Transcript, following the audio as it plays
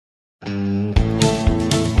Well,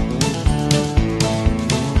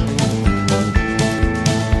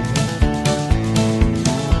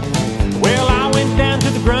 I went down to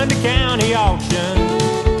the Grundy County auction,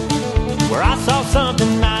 where I saw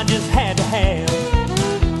something I just had to have.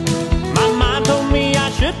 My mind told me I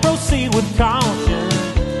should proceed with caution,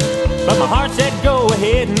 but my heart said go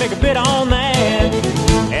ahead and make a bid on that.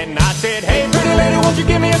 And I said, hey pretty lady, won't you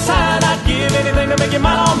give me a sign? I'd give anything to make you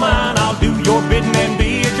mine all mine. I'll do your bidding and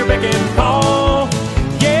be at your beck and call.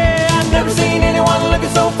 Yeah, I've never seen anyone looking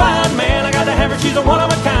so fine, man. I gotta have her, she's a one of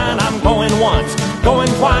a kind. I'm going once, going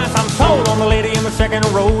twice, I'm sold on the lady in the second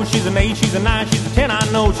row. She's an 8, she's a 9, she's a 10, I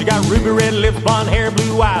know. She got ruby red lips, blonde hair,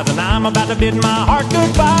 blue eyes, and I'm about to bid my heart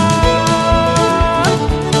goodbye.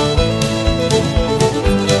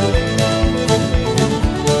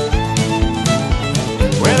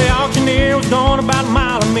 Well, the auctioneer was going about a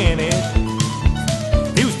mile a minute.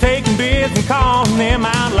 He was taking bids and calling them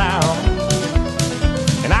out loud,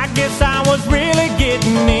 and I guess I was really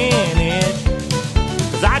getting in it,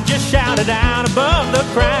 'cause I just shouted out above the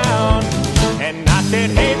crowd. And I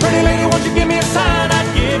said, hey pretty lady, won't you give me a sign?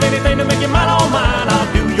 I'd give anything to make you mine all mine.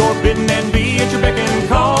 I'll do your bidding and be at your beck and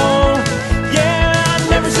call. Yeah, I've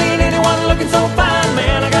never seen anyone looking so fine,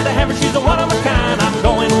 man. I got to have her, she's a one of a kind. I'm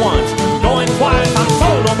going once, going twice, I'm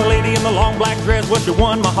sold on the lady in the long black dress. Well, she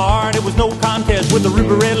won my heart, it was no contest, with the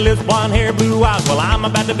ruby red lips, blonde hair, blue eyes. Well, I'm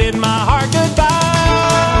about to bid my heart goodbye.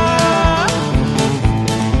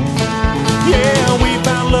 Yeah, we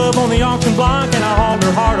found love on the auction block, and I hauled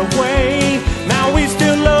her heart away. Now we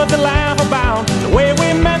still love to laugh about the way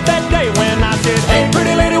we met that day, when I said, hey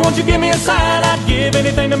pretty lady, won't you give me a sign? I'd give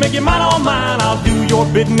anything to make you mine all mine. I'll do your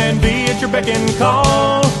bidding and be at your beck and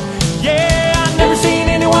call. Yeah, I've never seen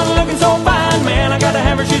anyone looking so fine, man. I gotta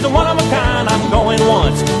have her, she's a one of a kind. I'm going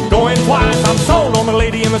once, going twice, I'm sold on the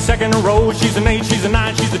lady in the second row. She's an 8, she's a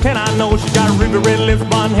 9, she's a 10, I know. She's got ruby red lips,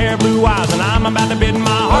 blonde hair, blue eyes, and I'm about to bid my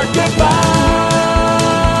heart goodbye.